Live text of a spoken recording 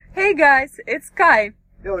Hey guys, it's Kai.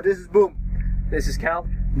 Yo, this is Boom. This is Cal.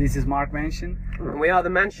 This is Mark Maension. And we are the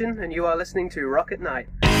Maension, and you are listening to Rock at Night.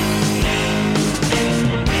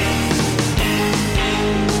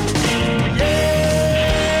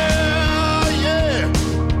 Yeah,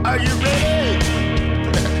 are you ready?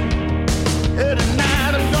 Hey,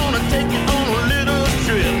 tonight I'm gonna take you on a little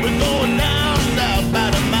trip. We're going down south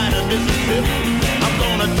by the mighty Mississippi. I'm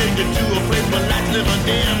gonna take you to a place where lights never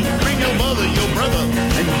dim. Bring your mother, your brother,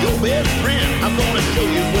 and your best friend. I'm gonna show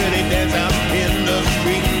you where they dance out in the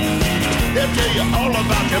street. They'll tell you all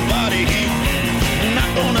about your body heat.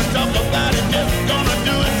 Not gonna talk about it, just gonna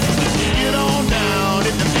do it. Get on down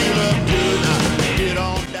if you feel up good. Get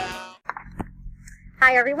on down.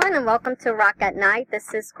 Hi everyone and welcome to Rock at Night.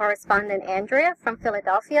 This is correspondent Andrea from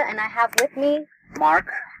Philadelphia and I have with me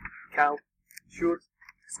Mark. Cal. Sure.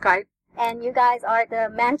 Skype. and you guys are the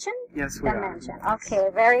Maension? Yes, The we are. Maension. Okay,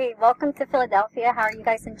 very welcome to Philadelphia. How are you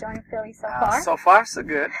guys enjoying Philly so far? So far, so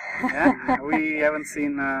good. Yeah, we haven't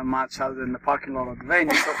seen much other than the parking lot of the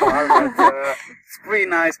venue so far, but it's a pretty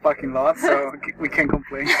nice parking lot, so we can't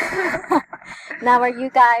complain. Now, are you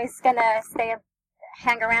guys gonna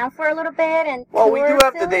hang around for a little bit and Well, we do tour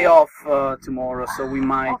have the Philly? day off tomorrow, so we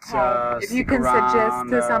might Okay. If you stick can around,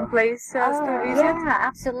 suggest some places to visit. Yeah,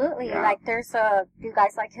 absolutely. Yeah. Like, do you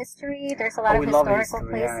guys like history? There's a lot of we love historical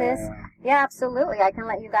history. Yeah, places. Yeah, absolutely. I can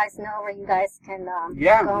let you guys know where you guys can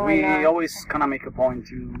Yeah, go we and, always kind of make a point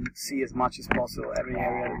to see as much as possible every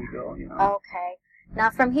area that we go, you know. Okay. Now,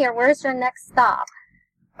 from here, where's your next stop?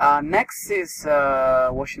 Next is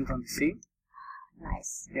Washington, D.C.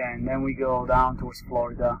 Nice. Yeah, and then we go down towards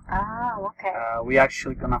Florida. Oh, okay. We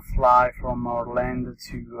actually gonna fly from Orlando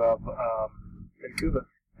to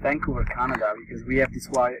Vancouver, Canada, because we have this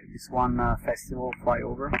one festival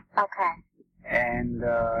flyover, Okay. and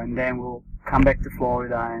then we'll come back to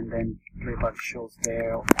Florida and then play a bunch of shows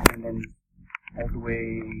there, and then all the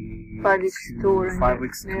way 5 weeks to tour. 5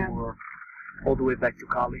 weeks Yeah. tour, all the way back to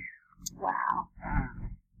Cali. Wow.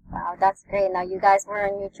 Wow, that's great. Now, you guys were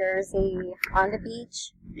in New Jersey on the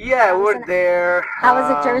beach. Yeah, we're there. How was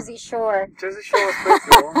the Jersey Shore? Jersey Shore was pretty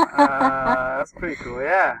cool. That's pretty cool,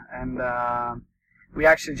 yeah. And we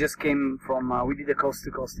actually just came from, we did the coast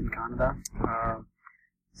to coast in Canada.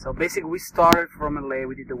 So basically we started from LA,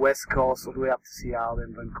 we did the west coast all the way up to Seattle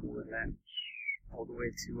and Vancouver, and then all the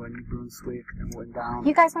way to New Brunswick, and went down.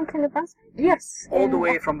 You guys went to New Brunswick? Yes. All the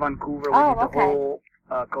way from Vancouver, we Oh, did the okay. whole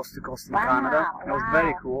coast to coast in Wow, Canada. It was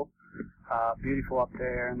very wow. cool. Beautiful up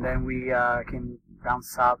there. And then we came down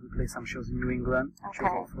south, we played some shows in New England, which was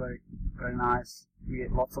Okay. also very, very nice. We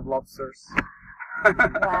ate lots of lobsters.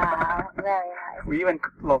 Wow, very nice. We even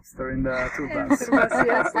cooked lobster in the tour bus.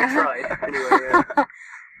 Yes. We tried. Anyway, yeah.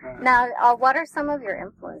 Now, what are some of your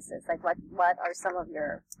influences? Like, what are some of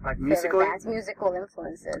your Like favorite musically? bands? Musical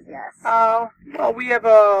influences, yes. Well, we have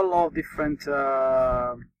a lot of different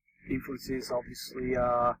influences, obviously.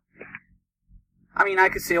 I mean, I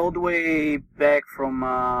could say all the way back from,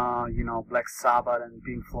 Black Sabbath and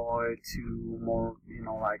Pink Floyd to more,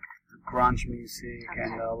 like grunge music,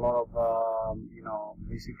 and a lot of,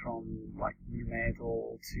 music from like new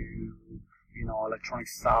metal to, electronic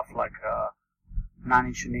stuff like Nine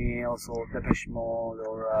Inch Nails or Depeche Mode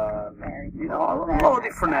or, a lot of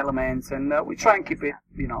different elements, and we try and keep it,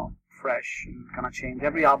 fresh and kind of change.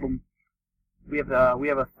 Every album, we have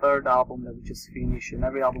a third album that we just finished, and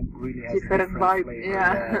every album really has Different a different vibe, flavor.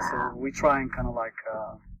 yeah. So we try and kind of like,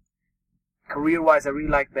 career-wise, I really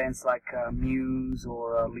like bands like Muse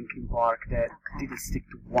or Linkin Park that didn't stick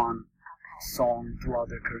to one song throughout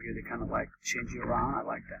their career. They kind of like change it around. I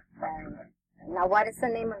like that. Very nice. Now, what is the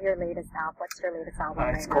name of your latest album? What's your latest album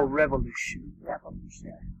It's right called now? Revolution.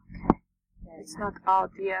 Revolution. Okay. Very It's nice. not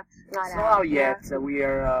out yet. Not It's out. not out yet. We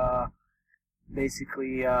are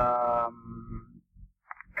basically kind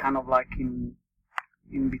of like in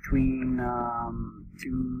between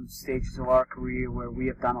two stages of our career where we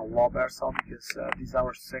have done a lot by ourselves, because this is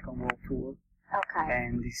our second world tour, Okay.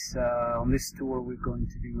 and on this tour we're going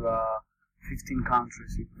to do 15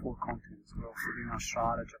 countries in 4 continents. We're also doing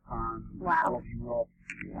Australia, Japan, Wow. all of Europe,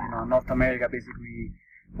 North America. Basically,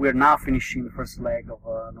 we're now finishing the first leg of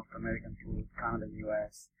North American tour, Canada and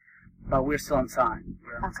US. But we're still on time.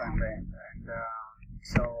 We're on time band, and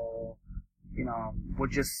so we're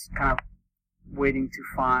just kind of waiting to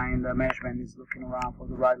find. The management is looking around for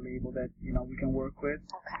the right label that we can work with.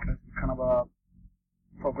 Okay. Because we're kind of a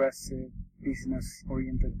progressive,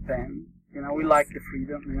 business-oriented band. We like the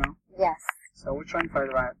freedom. Yes. So we're trying to find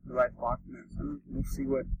the right partners, and we'll see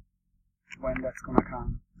when that's gonna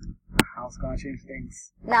come, how it's gonna change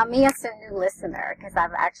things. Now, me as a new listener, because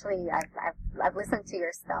I've listened to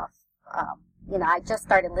your stuff I just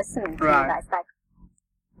started listening to Right. you guys. Like,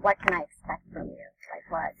 what can I expect from you? Like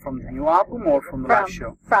what? From the new album or from the last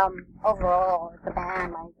show? From overall the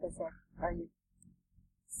band, like are you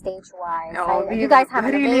stage-wise? Oh, you guys have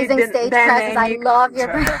an really amazing stage presence. I dynamic. love your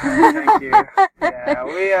Thank you. Yeah,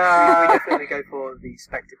 We definitely go for the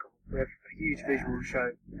spectacle. We have a huge visual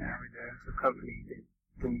show. Yeah, we do. To accompany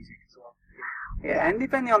the music as well. Yeah, and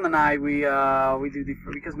depending on the night, we do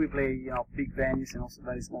different because we play big venues and also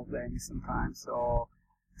very small venues sometimes. So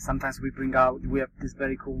sometimes we have this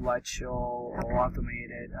very cool light show or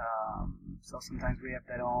automated. So sometimes we have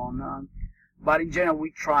that on. But in general,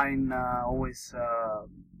 we try and always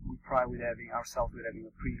we try with having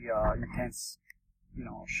a pretty intense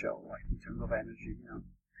show, like in terms of energy.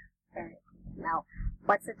 Very cool. Now,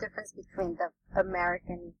 what's the difference between the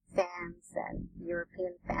American fans and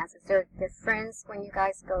European fans? Is there a difference when you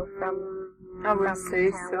guys go from? I wouldn't from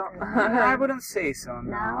say town so. to- I wouldn't say so.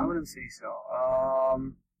 No, No? I wouldn't say so.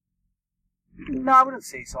 No, I wouldn't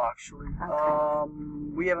say so actually. Okay.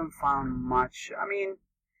 We haven't found much. I mean,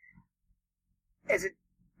 is it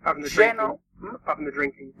Apart from the general? drinking. Apart from the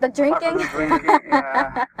drinking. The Apart drinking. from the drinking,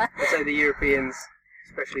 yeah. I'd say the Europeans,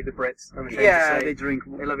 especially the Brits, I'm ashamed Yeah, to say, they drink.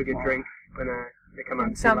 they love a good more. drink when they come out In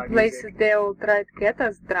and see some live places music. they will try to get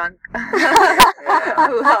us drunk. Yeah.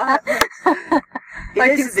 A lot. It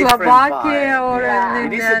Like is in a different Slovakia vibe. or Yeah.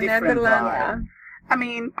 in It is a different Netherlands. vibe. I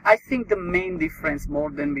mean, I think the main difference more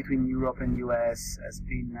than between Europe and US has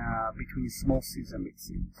been between small cities and big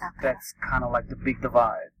cities. Okay. That's kind of like the big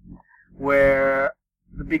divide, where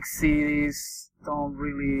the big cities don't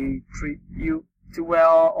really treat you too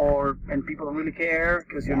well, and people don't really care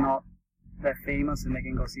because you're Yeah. not that famous and they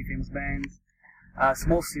can go see famous bands.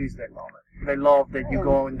 Small cities, they love it. They love that you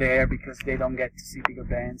go in there because they don't get to see bigger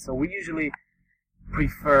bands. So we usually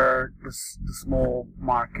prefer the small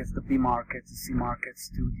markets, the B markets, the C markets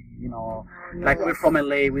to the, like we're from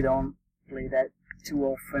LA, we don't play that too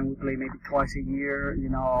often. We play maybe twice a year.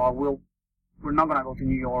 We're not gonna go to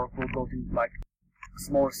New York. We'll go to like a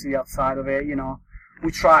smaller city outside of it.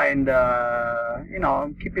 We try and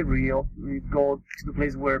keep it real. We go to the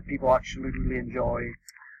place where people actually really enjoy,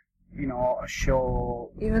 a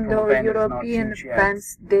show. Even from a though band that is not European huge yet.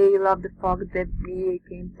 fans, they love the fact that we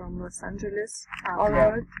came from Los Angeles. Okay.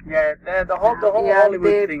 Alright. Yeah, the whole Yeah, Hollywood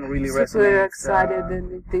they're thing really super resonates. excited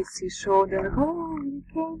and they see show. They're like, oh, you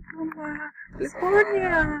came from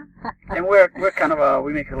California. And we're kind of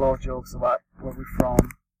we make a lot of jokes about where we're from,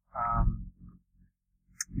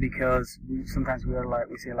 because sometimes we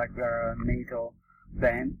say we're a NATO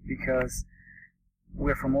band because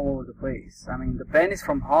we're from all over the place. I mean, the band is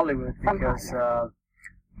from Hollywood because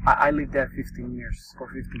I lived there 15 years,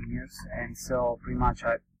 and so pretty much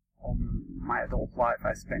my adult life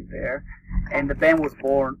I spent there, and the band was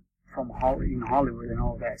born in Hollywood and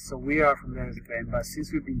all that. So we are from there as a band, but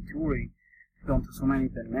since we've been touring, we've gone to so many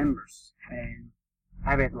band members, and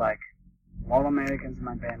I've had like a lot of Americans in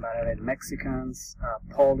my band, but I've had Mexicans,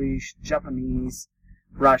 Polish, Japanese,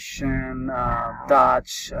 Russian,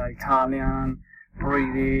 Dutch, Italian,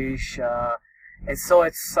 British, and so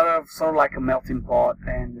it's sort of like a melting pot,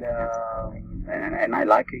 and I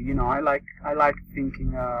like it. I like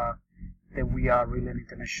thinking that we are really an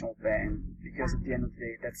international band, because at the end of the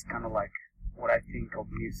day, that's kind of like what I think of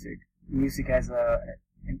music. Music has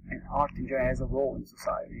and art in general has a role in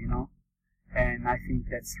society, and I think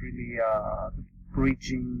that's really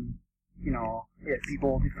bridging,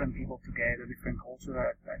 different people together, different cultures.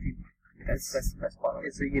 I think that's part of it.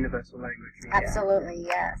 It's a universal language. Absolutely,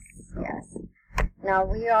 yes. Now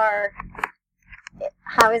we are.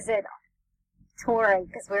 How is it touring?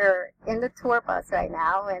 Because we're in the tour bus right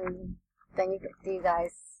now, and then do you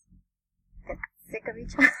guys get sick of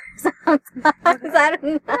each other sometimes? I don't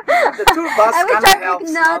know. The tour bus I wish kind of I helps.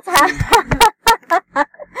 could not not to-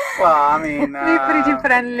 Well, I mean, We're pretty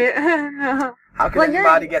friendly. how can Well, you're-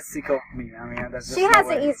 anybody get sick of me? I mean, that's just She no has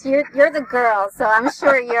way. it easy. You're the girl, so I'm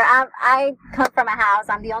sure you're. I come from a house.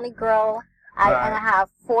 I'm the only girl, and I have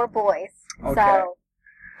 4 boys. Okay.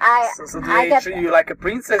 So So do I they get treat you like a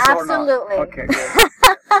princess or not? absolutely. Okay,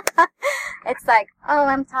 good. It's like, oh,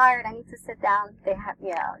 I'm tired. I need to sit down. They have,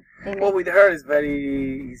 they make Well, with her it's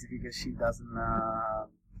very easy because she doesn't.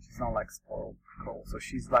 She's not like spoiled girl, so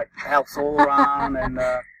she's like helps all around and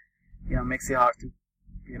makes it hard to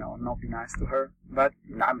not be nice to her. But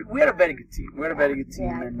I mean, we're a very good team.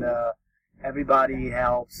 Yeah. And everybody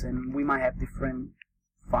helps, and we might have different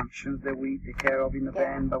functions that we take care of in the Yeah.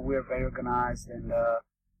 band, but we're very organized, and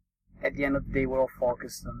at the end of the day, we're all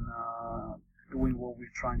focused on doing what we're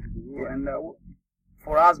trying to do. And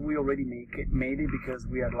for us, we already made it because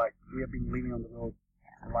we have been living on the road.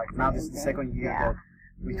 Like now, this is the second year Yeah. that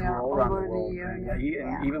We tour all around over the world. year, And,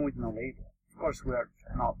 Yeah. even with no label. Of course, we are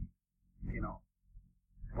not,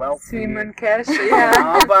 wealthy. Swim and cash,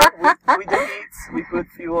 yeah. But we do eat. We put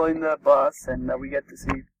fuel in the bus, and we get to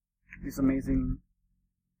see this amazing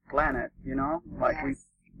planet. Like Yes.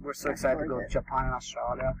 we're so That's excited to go to gorgeous. Japan and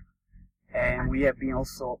Australia, and we have been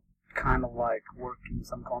also kind of like working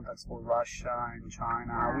some contacts for Russia and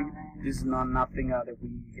China. This is nothing that we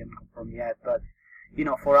can confirm yet, but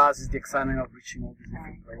for us, it's the excitement of reaching all these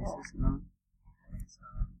different Very places. cool.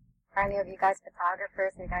 For any of you guys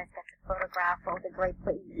photographers, you guys get to photograph all the great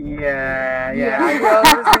places. Yeah. We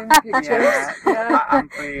always in pictures. Yeah. I'm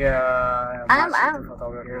pretty I'm- much into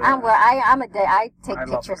photography. I take I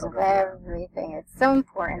love pictures of photography. everything. It's so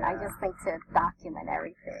important. I Yeah. just think to document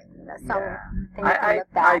everything. Some Yeah. things to I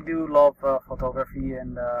look back. do love photography,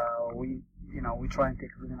 and we try and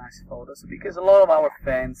take really nice photos because a lot of our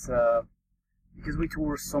fans, because we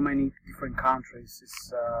tour so many different countries,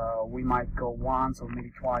 we might go once or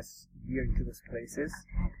maybe twice a year into these places,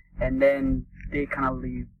 and then they kind of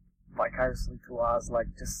live vicariously to us, like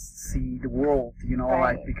just see the world,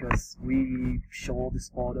 Right. like because we show all these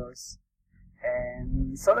photos.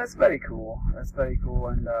 And so that's very cool.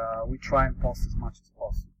 And we try and post as much as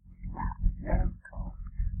possible. Very cool.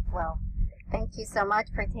 Well, thank you so much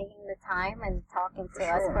for taking the time and talking to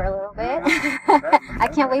us sure. for a little bit. Yeah. I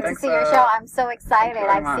can't wait to Thanks, see your show. I'm so excited. Thank you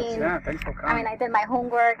very I've much. seen. Yeah, thanks for coming. I mean, I did my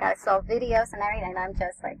homework. I saw videos and everything. And I'm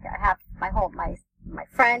just like, I have my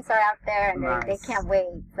friends are out there and they Nice. can't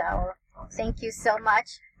wait. So thank you so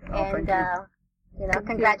much. Oh, And thank you.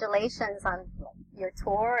 congratulations on your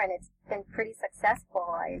tour. And it's been pretty successful.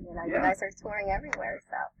 You Yeah. guys are touring everywhere.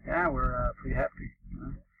 So Yeah, we're pretty happy.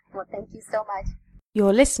 well, thank you so much.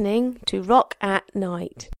 You're listening to Rock at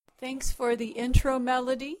Night. Thanks for the intro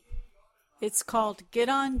melody. It's called Get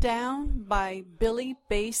On Down by Billy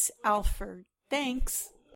Bass Alford. Thanks.